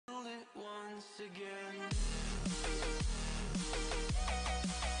once again.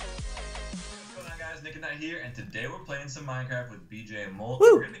 What's going on, guys? Nick and I here, and today we're playing some Minecraft with BJ and Molt.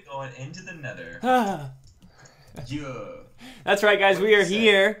 Woo! We're gonna be going into the Nether. Yeah. That's right, guys. We are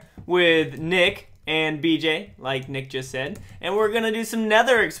here with Nick and BJ, like Nick just said, and we're gonna do some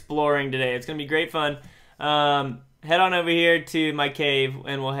Nether exploring today. It's gonna be great fun. Head on over here to my cave,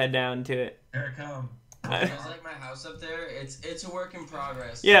 and we'll head down to it. Here I come. I like my house up there. It's a work in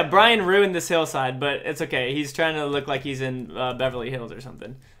progress. Yeah, Brian ruined this hillside, but it's okay. He's trying to look like he's in Beverly Hills or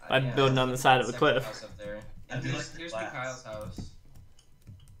something by building on the side of a cliff. House up there. I do like Here's flats. Kyle's house.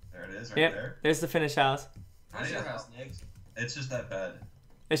 There it is, right Yep, there. there's the finished house. How's your house, Nick? It's just that bed.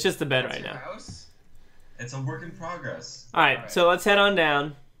 It's just the bed How's right your now. house? It's a work in progress. All right, Alright. so let's head on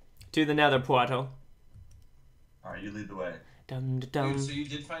down to the Nether portal. Alright, you lead the way. Dum, dum. Dude, so you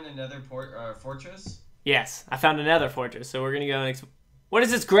did find another fortress? Yes, I found another fortress, so we're gonna go and what is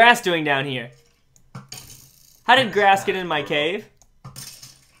this grass doing down here? How did grass get in my cave?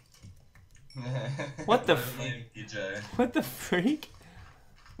 What the BJ. What the freak?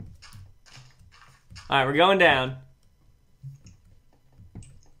 Alright, we're going down.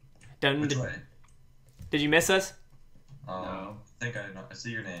 Dun, Which dun. way? Did you miss us? No. I think I know. I see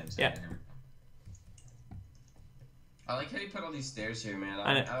your names. Yeah. Here we go. I like how you put all these stairs here, man.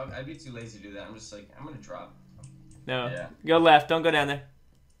 I know. I'd be too lazy to do that. I'm just like, I'm gonna drop. No. Yeah. Go left, don't go down there.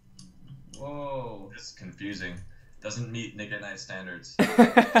 Whoa. This is confusing. Doesn't meet Nick and I standards. Because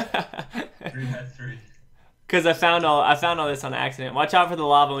 3x3. I found all this on accident. Watch out for the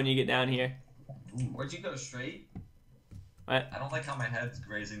lava when you get down here. Where'd you go? Straight? What? I don't like how my head's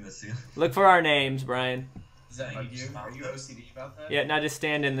grazing the ceiling. Look for our names, Brian. Is that Like, you? Are you OCD about that? Yeah, now just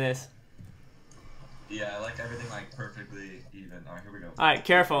stand in this. Yeah, I like everything like perfectly even. Alright, here we go. Alright,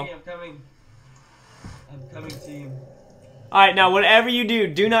 careful. Hey, I'm coming. I'm coming, team. Alright, now whatever you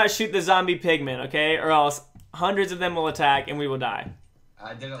do not shoot the zombie pigmen, okay? Or else hundreds of them will attack and we will die.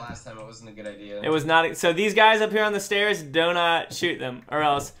 I did it last time. It wasn't a good idea. It was not. So these guys up here on the stairs, do not shoot them, or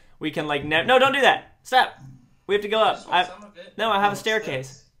else we can like no, don't do that. Stop. We have to go up. Just want some of it. No, I have a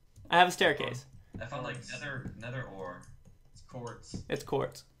staircase. I have a staircase. I found like nether ore. It's quartz. It's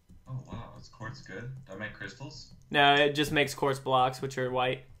quartz. Oh wow, is quartz good? Do I make crystals? No, it just makes quartz blocks, which are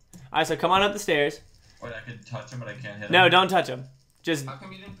white. Alright, so come on up the stairs. Wait, I could touch them, but I can't hit them. No, don't touch them. Just How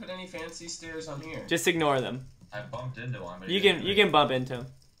come you didn't put any fancy stairs on here? just ignore them. I bumped into one. But You it didn't can hit you me. can bump into them.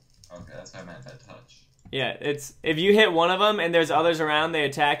 Okay, that's what I meant by touch. Yeah, it's if you hit one of them and there's others around, they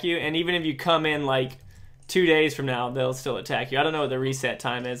attack you. And even if you come in like 2 days from now, they'll still attack you. I don't know what the reset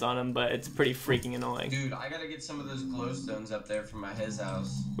time is on them, but it's pretty freaking annoying. Dude, I gotta get some of those glowstones up there from his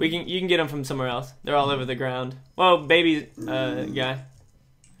house. You can get them from somewhere else. They're all over the ground. Whoa, baby guy.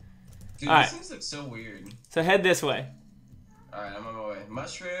 Dude, Alright. these things look so weird. So head this way. Alright, I'm on my way.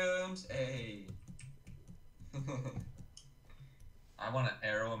 Mushrooms, hey. I want to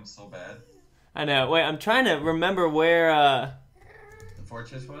arrow him so bad. I know. Wait, I'm trying to remember where. The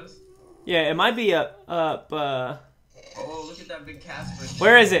fortress was? Yeah, it might be up. Oh, look at that big Casper.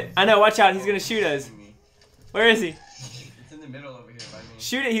 Where is it? I know. Watch out. He's gonna shoot us. Where is he? It's in the middle over here by me.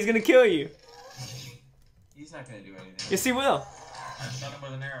 Shoot it. He's gonna kill you. He's not gonna do anything. Yes, he will. I shot him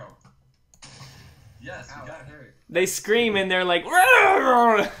with an arrow. Yes, Ow, we that got it. hurt. They scream and they're like. We go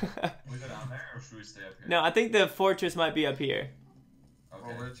down there, or should we stay up here? No, I think the fortress might be up here. Okay.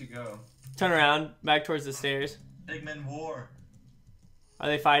 Well, where'd you go? Turn around, back towards the stairs. Pigman war. Are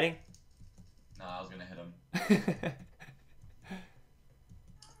they fighting? No, I was gonna hit him.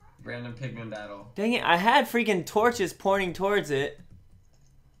 Random pigman battle. Dang it! I had freaking torches pointing towards it.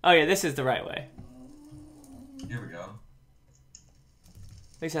 Oh yeah, this is the right way. Here we go.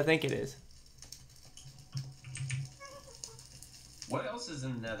 At least I think it is. What else is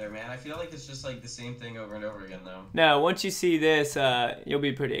in the Nether, man? I feel like it's just like the same thing over and over again, though. No, once you see this, you'll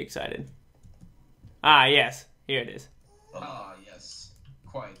be pretty excited. Ah, yes. Here it is. Ah, yes.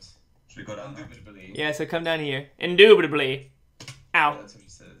 Quite. Should we go down there? Indubitably. Yeah, so come down here. Indubitably. Ow. That's what he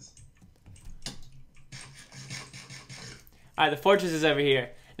says. Alright, the fortress is over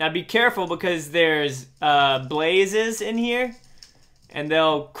here. Now be careful because there's blazes in here, and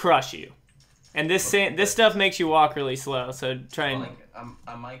they'll crush you. And this stuff makes you walk really slow, so try and... Like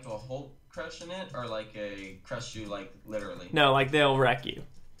a Michael Holt crushing it, or like a crush you like literally? No, like they'll wreck you.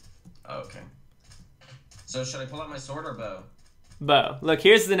 Oh, okay. So should I pull out my sword or bow? Bow. Look,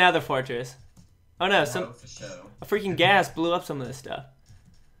 here's the Nether fortress. Oh no, Bow for show. a freaking gas blew up some of this stuff.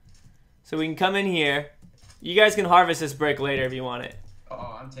 So we can come in here. You guys can harvest this brick later if you want it.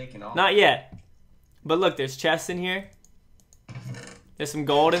 Oh, I'm taking all. Not yet. But look, there's chests in here. There's some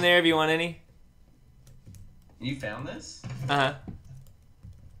gold in there if you want any. You found this? Uh-huh.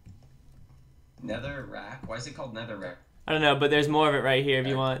 Nether rack? Why is it called nether rack? I don't know, but there's more of it right here if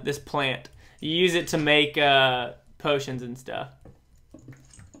you want. This plant. You use it to make potions and stuff.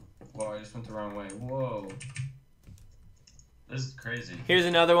 Whoa, I just went the wrong way. Whoa. This is crazy. Here's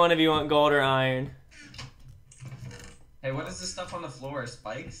another one if you want gold or iron. Hey, what is this stuff on the floor?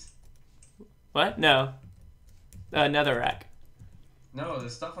 Spikes? What? No. Nether rack. No, the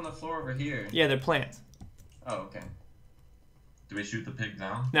stuff on the floor over here. Yeah, they're plants. Oh, okay. Do we shoot the pig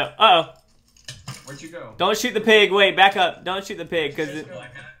now? No. Uh-oh. Where'd you go? Don't shoot the pig. Wait, back up. Don't shoot the pig, because Shoot the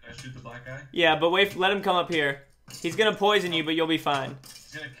black guy? Do I shoot the black guy? yeah, but wait, let him come up here. He's gonna poison you, but you'll be fine.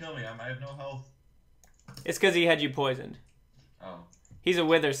 He's gonna kill me. I have no health. It's because he had you poisoned. Oh. He's a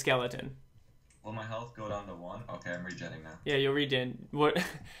wither skeleton. Will my health go down to 1? Okay, I'm regenning now. Yeah, you'll regen. What?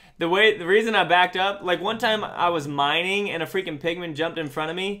 The reason I backed up, like one time I was mining and a freaking pigman jumped in front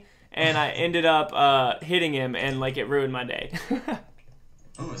of me, and I ended up hitting him, and like it ruined my day.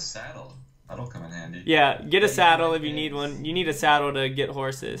 Ooh, a saddle. That'll come in handy. Yeah, get a saddle if you need one. You need a saddle to get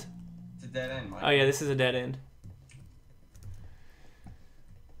horses. It's a dead end, Mike. Oh yeah, this is a dead end.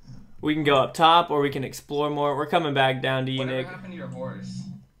 We can go up top, or we can explore more. We're coming back down to you, Whatever Nick. happened to your horse?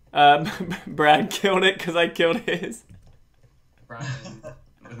 Brad killed it because I killed his. Brian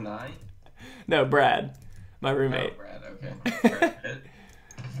with an eye? No, Brad, my roommate. Oh, Brad, okay.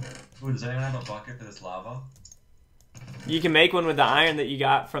 Ooh, does anyone have a bucket for this lava? You can make one with the iron that you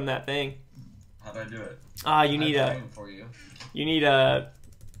got from that thing. How do I do it? You need I have a. iron for you. You need a.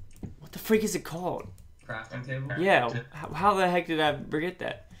 What the freak is it called? Crafting table? Yeah. How the heck did I forget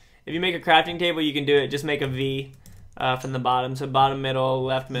that? If you make a crafting table, you can do it. Just make a V from the bottom. So bottom, middle,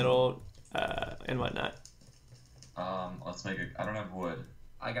 left, middle, and whatnot. Let's make I don't have wood.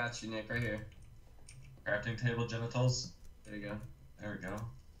 I got you, Nick, right here. Crafting table genitals. There you go. There we go.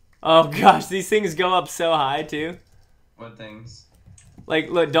 Oh gosh, these things go up so high too. What things?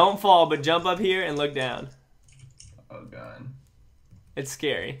 Like, look, don't fall, but jump up here and look down. Oh god. It's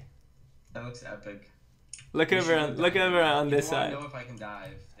scary. That looks epic. Look over on this side. I know if I can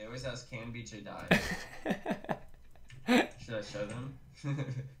dive. They always ask, can BJ dive? Should I show them?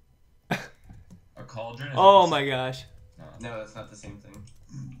 A cauldron? Oh my gosh. No, that's not the same thing.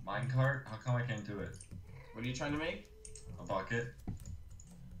 Minecart? How come I can't do it? What are you trying to make? A bucket?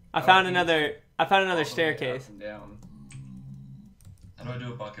 I found another staircase. Up and down. How do I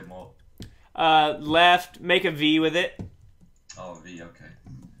do a bucket, Molt? Left, make a V with it. Oh, V, okay.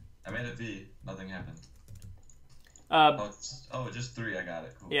 I made a V. Nothing happened. Just 3. I got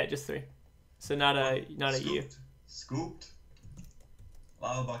it. Cool. Yeah, just 3. So not a U. Scooped.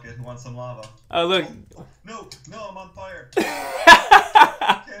 Lava bucket. Who wants some lava? Oh look. Oh, no, I'm on fire.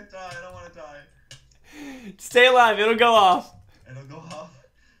 I can't die. I don't want to die. Stay alive. It'll go off. It'll go off.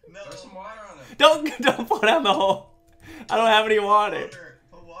 No. Throw some water on it. Don't fall down the hole. I don't have any water.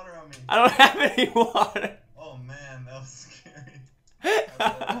 Put water on me. I don't have any water. Oh man, that was scary. Is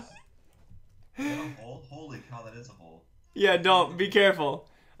that a hole? Holy cow, that is a hole. Yeah, don't. Be careful.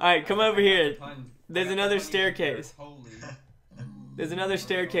 Alright, come over here. There's another staircase. Holy. There's another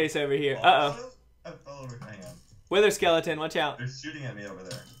staircase over here. Uh-oh. I fell over. Hang on. Wither skeleton, watch out. They're shooting at me over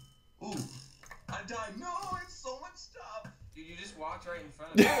there. Ooh. I died. No, it's so much stuff. Dude, you just walked right in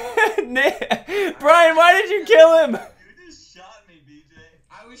front of me. Brian, why did you kill him? You just shot me, BJ.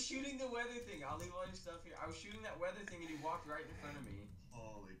 I was shooting the weather thing. I'll leave all your stuff here. I was shooting that weather thing and you walked right in front of me.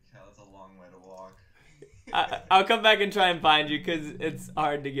 Holy cow, that's a long way to walk. I'll come back and try and find you because it's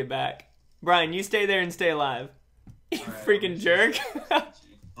hard to get back. Brian, you stay there and stay alive. You Right, freaking jerk.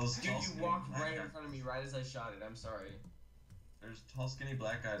 Dude, you walked right in front of me right as I shot it. I'm sorry. There's tall, skinny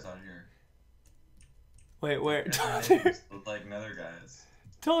black guys out here. Wait, where? Look like nether guys.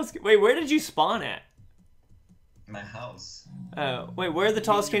 Wait, where did you spawn at? My house. Oh, wait, where are the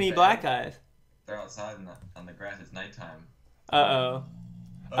tall, skinny black guys? They're outside on the grass. It's nighttime. Uh-oh.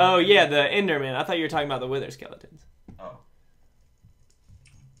 Oh, yeah, the Enderman. I thought you were talking about the wither skeletons. Oh.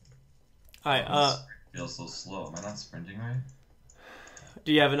 Alright, Feels so slow. Am I not sprinting right?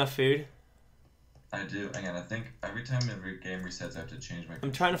 do you have enough food? I do. Again, I think every time every game resets, I have to change my...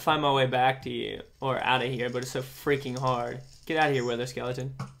 I'm trying to find my way back to you, or out of here, but it's so freaking hard. Get out of here, wither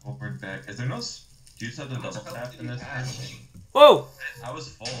skeleton. Forward back. Is there no... Do you just have to double tap in this? Whoa! I was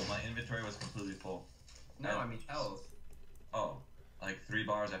full. My inventory was completely full. No, I mean health. Oh. Like 3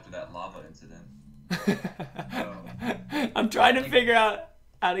 bars after that lava incident. I'm trying to figure out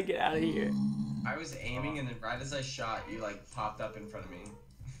how to get out of here. I was aiming and then right as I shot, you like popped up in front of me.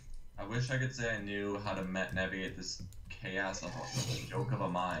 I wish I could say I knew how to navigate this chaos of a joke of a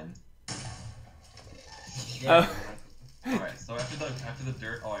mine. Yeah. Alright, so after the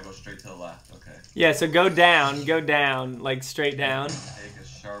dirt, I go straight to the left, okay. Yeah, so go down, like straight down. Take a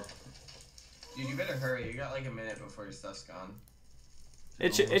sharp... Dude, you better hurry. You got like a minute before your stuff's gone.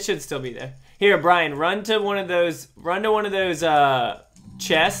 It should still be there. Here, Brian, run to one of those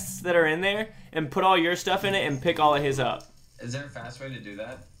chests that are in there and put all your stuff in it and pick all of his up. Is there a fast way to do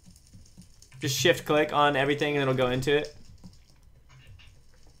that? Just shift click on everything and it'll go into it.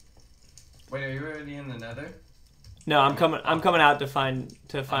 Wait, are you already in the Nether? No, I'm coming out to find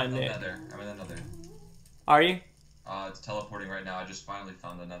I'm in the it. Nether. I'm in the Nether. Are you? It's teleporting right now. I just finally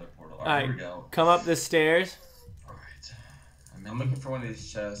found the Nether portal. All right, here we go. come up the stairs. All right. I'm looking for one of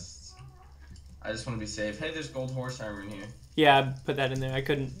these chests. I just want to be safe. Hey, there's gold horse armor in here. Yeah, I put that in there. I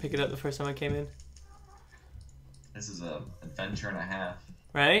couldn't pick it up the first time I came in. This is an adventure and a half.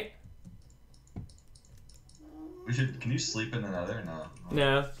 Right? We should. Can you sleep in the Nether?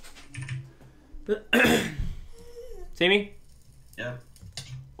 No. No. See me? Yep.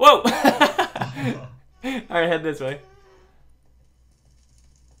 Whoa! Alright, head this way.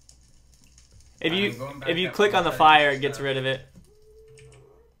 If you click on the fire, it gets rid of it.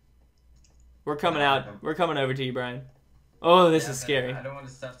 We're coming out. We're coming over to you, Brian. Oh, this is scary. I don't want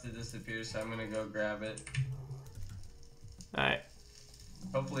the stuff to disappear, so I'm gonna go grab it. Alright.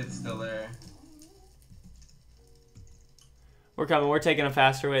 Hopefully it's still there. We're coming. We're taking a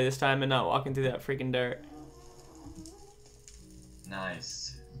faster way this time and not walking through that freaking dirt.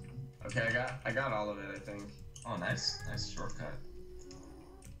 Nice. Okay, I got all of it, I think. Oh, nice shortcut.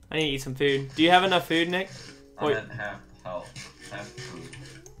 I need to eat some food. Do you have enough food, Nick? I'm at half health, half food.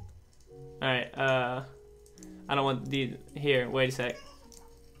 Alright, I don't want the... Here, wait a sec.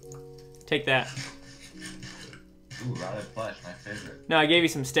 Take that. Ooh, rotted flesh, my favorite. No, I gave you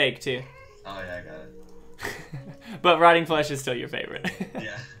some steak, too. Oh, yeah, I got it. But rotting flesh is still your favorite.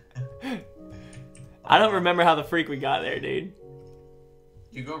 Yeah. I don't remember how the freak we got there, dude.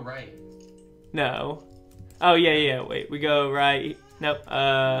 You go right. No. Oh, yeah, wait. We go right. Nope.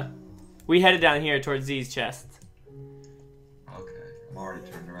 We headed down here towards these chests. Okay. I'm already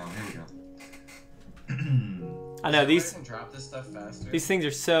turned around. Here we go. I know, these... Can drop this stuff faster. These things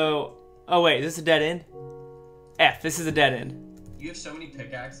are so... Oh, wait. Is this a dead end? F. This is a dead end. You have so many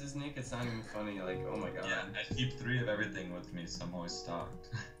pickaxes, Nick, it's not even funny. Like, oh my god. Yeah, I keep 3 of everything with me, so I'm always stocked.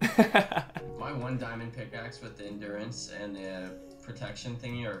 My 1 diamond pickaxe with the endurance and the protection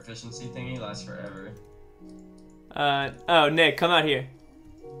thingy or efficiency thingy lasts forever. Oh, Nick, come out here.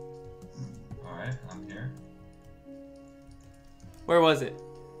 Alright, I'm here. Where was it?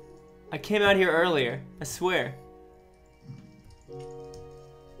 I came out here earlier. I swear.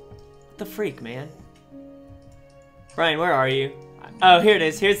 What the freak, man? Brian, where are you? Oh, here it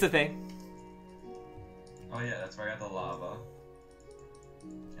is. Here's the thing. Oh yeah, that's where I got the lava.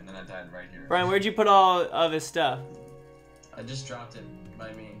 And then I died right here. Brian, where'd you put all of his stuff? I just dropped it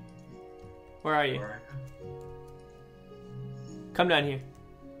by me. Where are you? Come down here.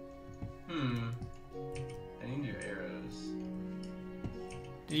 I need your arrows.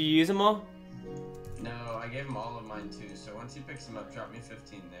 Did you use them all? No, I gave him all of mine too, so once he picks them up, drop me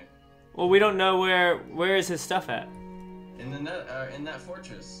 15, Nick. Well, we don't know where is his stuff at. In that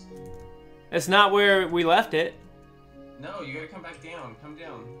fortress. It's not where we left it. No, you gotta come back down. Come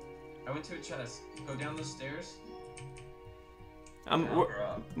down. I went to a chest. Go down those stairs.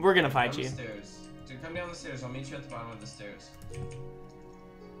 We're gonna fight you. Stairs. Dude, come down the stairs. I'll meet you at the bottom of the stairs.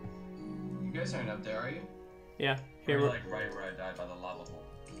 You guys aren't up there, are you? Yeah. Here we're like right where I died by the lava hole.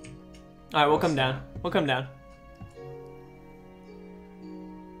 Alright, we'll come down. We'll come down.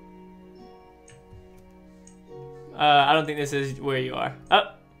 I don't think this is where you are.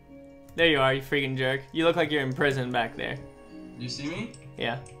 Oh! There you are, you freaking jerk. You look like you're in prison back there. You see me?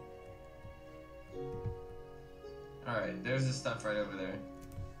 Yeah. Alright, there's the stuff right over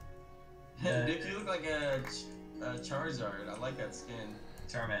there. Dude, you look like a Charizard. I like that skin.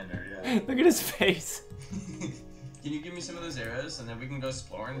 Charmander, yeah. Look at his face. Can you give me some of those arrows and then we can go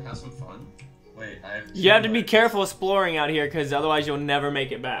exploring and have some fun? Wait, I have... You have to be careful exploring out here because otherwise you'll never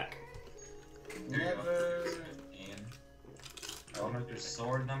make it back. Never... I want to do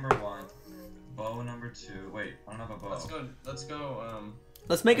sword number 1, bow number 2. Wait, I don't have a bow. Let's go,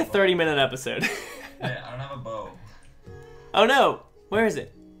 Let's make a 30-minute episode. Hey, I don't have a bow. Oh no! Where is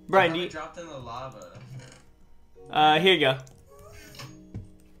it? Brian, do you... dropped in the lava. Here you go.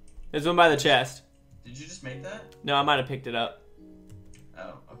 There's one by the chest. Did you just make that? No, I might have picked it up.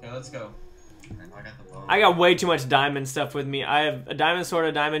 Oh, okay, let's go. I got the bow. I got way too much diamond stuff with me. I have a diamond sword,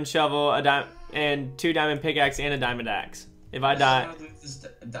 a diamond shovel, and 2 diamond pickaxe and a diamond axe. If I die... This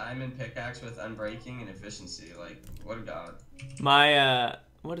diamond pickaxe with unbreaking and efficiency, like, what a god. My,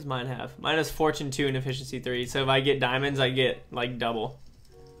 what does mine have? Mine has fortune 2 and efficiency 3, so if I get diamonds, I get, like, double.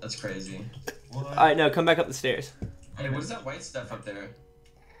 That's crazy. Alright, no, come back up the stairs. Hey, what is that white stuff up there?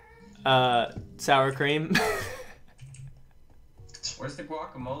 sour cream. Where's the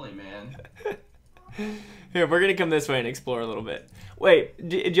guacamole, man? Here, we're gonna come this way and explore a little bit. Wait,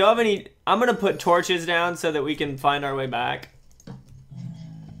 do you have any? I'm gonna put torches down so that we can find our way back.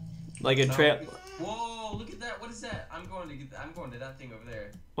 Like a trail. Whoa! Look at that. What is that? I'm going to that thing over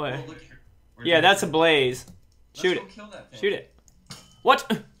there. What? Whoa, look. Yeah, that's a blaze. Shoot it. Kill that thing. Shoot it.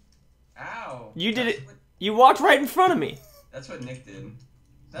 What? Ow. You did it. You walked right in front of me. That's what Nick did.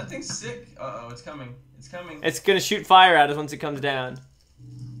 That thing's sick. Uh oh, it's coming. It's coming. It's gonna shoot fire at us once it comes down.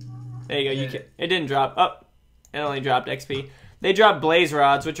 There you go. It didn't drop. Oh, it only dropped XP. They drop blaze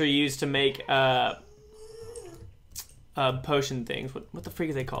rods, which are used to make potion things. What the freak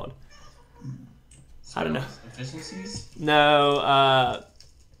are they called? I don't know. Efficiencies? No.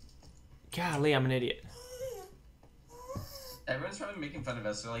 Golly, I'm an idiot. Everyone's probably making fun of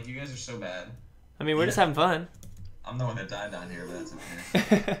us. They're like, you guys are so bad. I mean, we're just having fun. I'm the one that died down here, but that's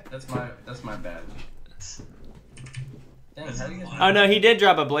okay. That's my bad. Dang, how do you guys... Oh no, he did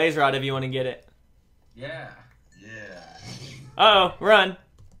drop a blaze rod if you want to get it. Yeah. Yeah. Uh oh, run.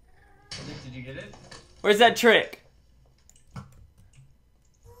 Nick, did you get it? Where's that trick?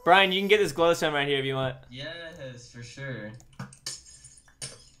 Brian, you can get this glowstone right here if you want. Yes, for sure.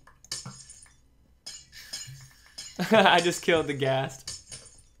 I just killed the ghast.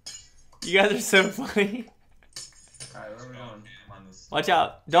 You guys are so funny. Alright, where are we going? Watch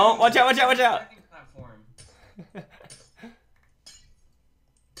out. Don't. Watch out, watch out, watch out. Platform.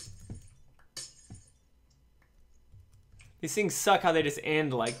 These things suck how they just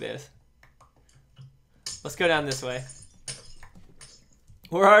end like this. Let's go down this way.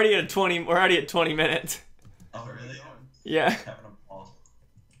 We're already at 20 minutes. Oh really? Yeah. Having a ball.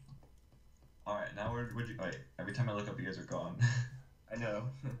 Alright, now wait, every time I look up you guys are gone. I know.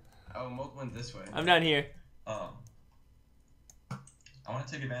 Oh, Molt went this way. I'm down here. Oh. I want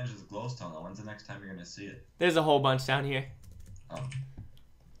to take advantage of this glowstone though. When's the next time you're gonna see it? There's a whole bunch down here. Oh.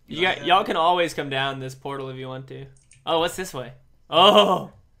 Y'all can always come down this portal if you want to. Oh, what's this way?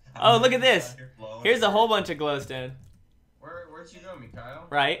 Oh! Oh, look at this. Here's a whole bunch of glowstone. Where'd you go, Mikhail?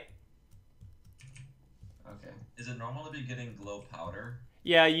 Right? Okay. Is it normal to be getting glow powder?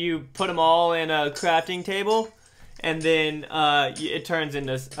 Yeah, you put them all in a crafting table, and then it turns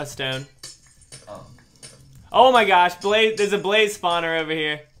into a stone. Oh. Oh my gosh, there's a blaze spawner over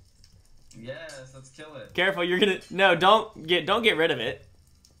here. Yes, let's kill it. Careful, you're gonna... No, don't get rid of it.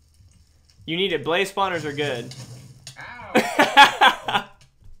 You need it. Blaze spawners are good. Ow!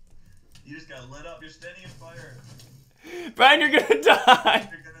 You just got lit up. You're standing in fire. Brian, you're gonna die.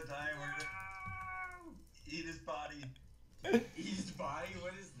 You're gonna die. We're gonna eat his body. Eat his body?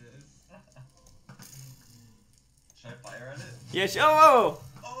 What is this? Should I fire at it? Yes. Oh!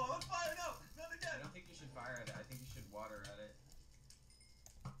 Oh, I'm on fire! No! Not again! I don't think you should fire at it. I think you should water at it.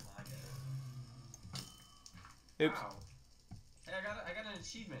 I get it. Oops. Wow. Hey, I got an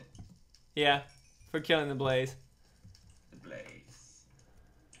achievement. Yeah, for killing the blaze. The blaze.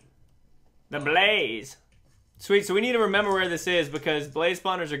 The blaze. Sweet. So we need to remember where this is because blaze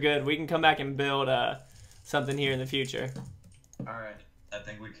spawners are good. We can come back and build something here in the future. All right. I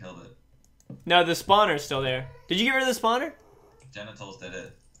think we killed it. No, the spawner's still there. Did you get rid of the spawner? Genitals did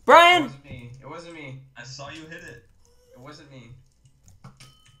it. Brian! It wasn't me. It wasn't me. I saw you hit it. It wasn't me.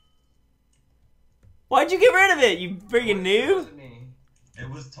 Why'd you get rid of it? You freaking It noob? wasn't me. It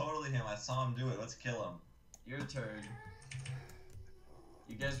was totally him. I saw him do it. Let's kill him. You're a turd.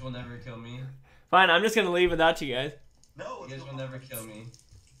 You guys will never kill me. Fine, I'm just gonna leave without you guys. No, You guys will never kill me.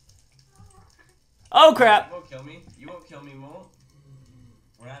 Oh crap! You won't kill me. You won't kill me, Molt.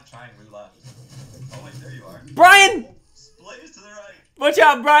 We're not trying. We left. Oh wait, there you are. Brian! Blaze to the right. Watch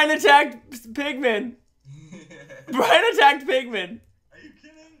out! Brian attacked Pigman. Brian attacked Pigman. Are you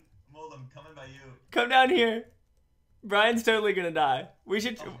kidding? Molt, I'm coming by you. Come down here. Brian's totally gonna die. We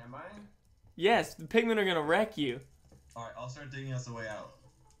should. Oh, am I? Yes, the pigmen are gonna wreck you. All right, I'll start digging us a way out.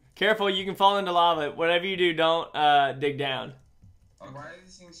 Careful, you can fall into lava. Whatever you do, don't dig down. Okay. Why are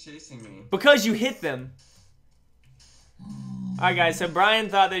these things chasing me? Because you hit them. Alright guys, so Brian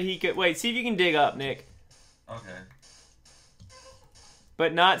thought that he could... Wait, see if you can dig up, Nick. Okay.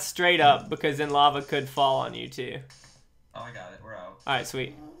 But not straight up, because then lava could fall on you too. Oh, I got it. We're out. Alright,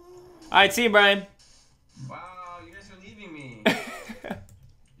 sweet. Alright, see you, Brian. Wow, you guys are leaving me.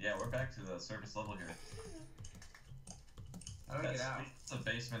 Yeah, we're back to the surface level here. How do I get out? It's a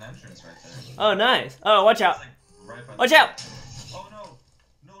basement entrance right there. Oh, nice. Oh, watch out. It's like right by Watch the... out! Oh no!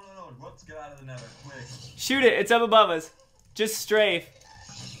 No! Let's get out of the nether, quick. Shoot it, it's up above us. Just strafe.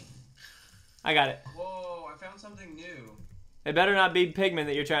 I got it. Whoa, I found something new. It better not be pigmen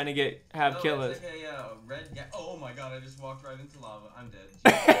that you're trying to have kill us. It's like a red... Oh my god, I just walked right into lava. I'm dead.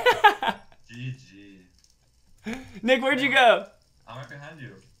 Nick, where'd you go? I'm right behind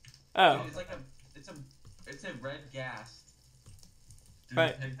you. Oh. Dude, it's like it's a red gas. Dude,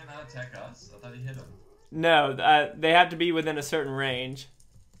 Right. did Pigman not attack us? I thought he hit him. No, they have to be within a certain range.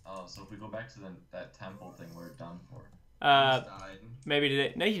 Oh, so if we go back to that temple thing, we're done for. I just died. Maybe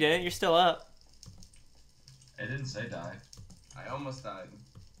today. No, you didn't. You're still up. It didn't say die. I almost died.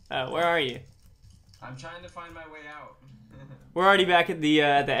 Where are you? I'm trying to find my way out. We're already back at the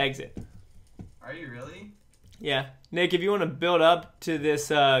exit. Are you really? Yeah. Nick, if you want to build up to this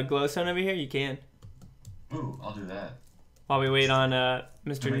glowstone over here, you can. Ooh, I'll do that. While we wait on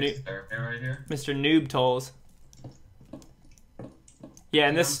Mr. Right here. Mr. Noob Tolls. Yeah,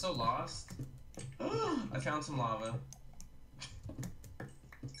 and Dude, this. I'm so lost. I found some lava.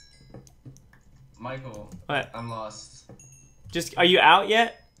 Michael. What? I'm lost. Just are you out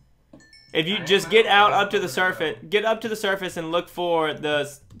yet? If you I just am get out. out up to the surface, get up to the surface and look for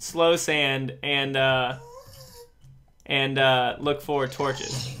the slow sand and look for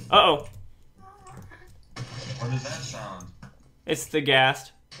torches. Uh-oh. What does that sound? It's the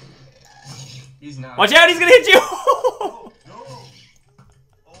ghast. He's not. Watch out, he's gonna hit you! Oh, no!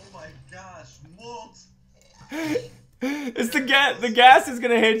 Oh my gosh, Molt! It's the gas is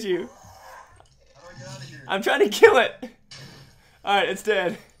gonna hit you. How do I get out of here? I'm trying to kill it. Alright, it's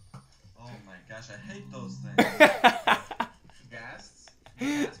dead. Oh my gosh, I hate those things. Ghasts?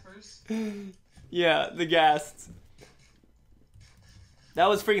 Gaspers? Yeah, the ghasts. That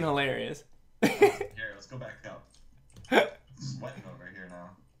was freaking hilarious. Here, let's go back up. Sweating over here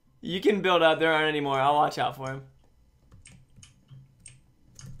now. You can build up, there aren't any more. I'll watch out for him.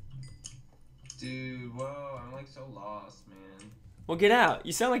 Dude, whoa, I'm like so lost, man. Well, get out.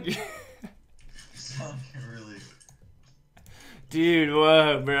 You sound like you're... You sound really... Dude,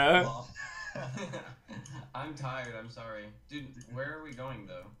 whoa, bro. Well, I'm tired, I'm sorry. Dude, where are we going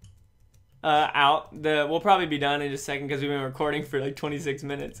though? Out. We'll probably be done in just a second because we've been recording for like 26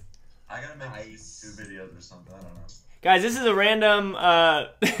 minutes. I gotta make Nice. 2 videos or something, I don't know. Guys, this is a random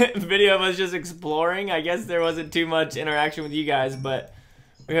video of us just exploring. I guess there wasn't too much interaction with you guys, but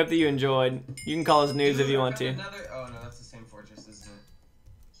we hope that you enjoyed. You can call us noobs if you want to. Oh no, that's the same fortress, isn't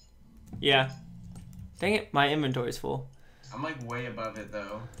it? Yeah. Dang it, my inventory's full. I'm like way above it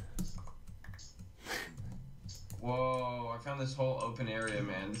though. Whoa, I found this whole open area,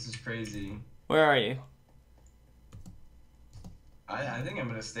 man. This is crazy. Where are you? I think I'm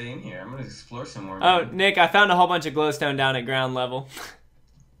gonna stay in here. I'm gonna explore some more. Oh, man. Nick, I found a whole bunch of glowstone down at ground level.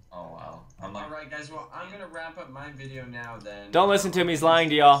 Oh wow. I'm like... Alright guys, well I'm gonna wrap up my video now then. Don't listen to him, he's lying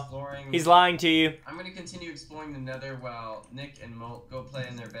to y'all. Exploring- He's lying to you. I'm gonna continue exploring the Nether while Nick and Molt go play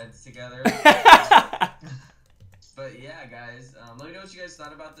in their beds together. But yeah, guys, let me know what you guys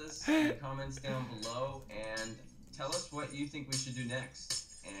thought about this in the comments down below, and tell us what you think we should do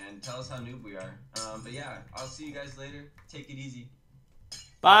next, and tell us how noob we are. But yeah, I'll see you guys later. Take it easy.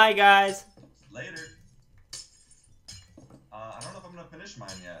 Bye, guys. Later. I don't know if I'm gonna finish mine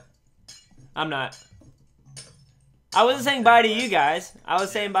yet. I'm not. I wasn't saying bye to you guys. I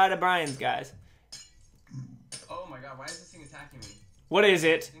was saying bye to Brian's guys. Oh my god, why is this thing attacking me? What is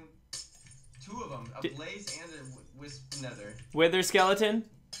it? 2 of them, a blaze and a wisp nether. Wither skeleton?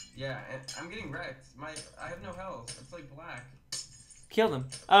 Yeah, and I'm getting wrecked. I have no health. It's like black. Kill them.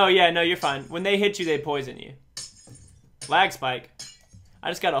 Oh, yeah, no, you're fine. When they hit you, they poison you. Lag spike. I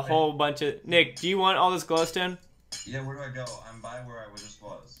just got a whole bunch of... Nick, do you want all this glowstone? Yeah, where do I go? I'm by where I just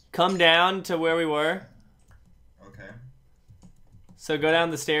was. Come down to where we were. Okay. So go down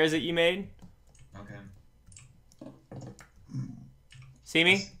the stairs that you made. Okay. See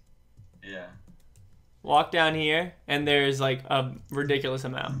me? Yeah. Walk down here, and there's like a ridiculous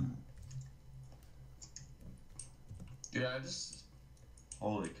amount. Dude, I just...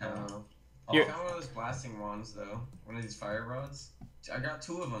 Holy cow. I You're- found one of those blasting wands, though. One of these fire rods. I got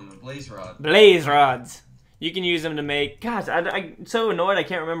 2 of them, the blaze rod. Blaze rods. You can use them to make... Gosh, I'm so annoyed I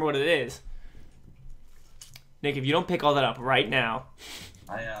can't remember what it is. Nick, if you don't pick all that up right now...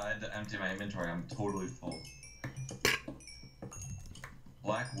 I had to empty my inventory. I'm totally full.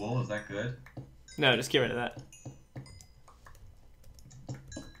 Black wool, is that good? No, just get rid of that.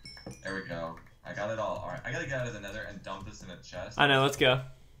 There we go. I got it all. Alright, I gotta get out of the Nether and dump this in a chest. I know, let's go.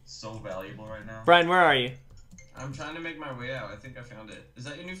 So valuable right now. Brian, where are you? I'm trying to make my way out. I think I found it. Is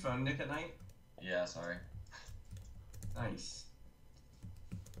that your new phone, Nick, at night? Yeah, sorry. Nice.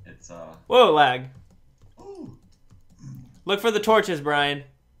 It's, Whoa, lag. Ooh. Look for the torches, Brian.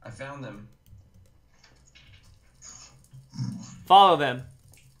 I found them. Follow them.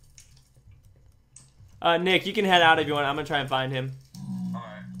 Nick, you can head out if you want. I'm gonna try and find him.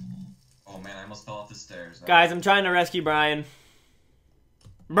 Alright. Oh man, I almost fell off the stairs. Guys, I'm trying to rescue Brian.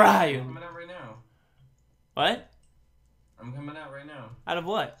 I'm Brian! coming out right now. What? I'm coming out right now. Out of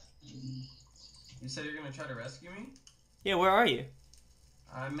what? You said you're gonna try to rescue me? Yeah, where are you?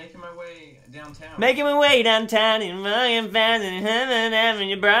 I'm making my way downtown. Making my way downtown in Ryan Fans and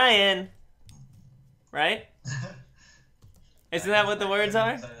Avenue, Brian. Right? Isn't that what the words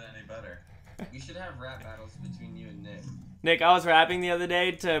are? Say that any better. We should have rap battles between you and Nick. Nick, I was rapping the other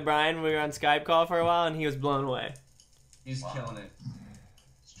day to Brian. We were on Skype call for a while, and he was blown away. He's killing it.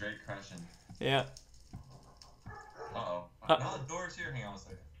 Straight crushing. Yeah. Uh-oh. No, the door's here. Hang on a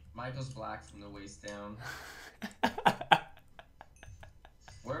second. Michael's black from the waist down.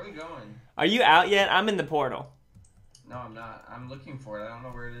 Where are we going? Are you out yet? I'm in the portal. No, I'm not. I'm looking for it. I don't know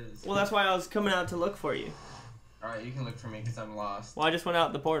where it is. Well, that's why I was coming out to look for you. Alright, you can look for me because I'm lost. Well, I just went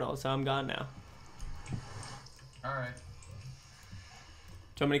out the portal, so I'm gone now. Alright.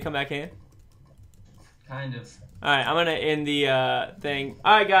 Do you want me to come back in? Kind of. Alright, I'm going to end the thing.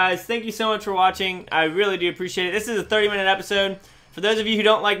 Alright, guys, thank you so much for watching. I really do appreciate it. This is a 30-minute episode. For those of you who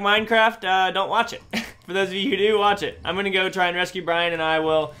don't like Minecraft, don't watch it. For those of you who do, watch it. I'm going to go try and rescue Brian, and I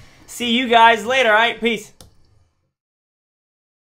will see you guys later. Alright, peace.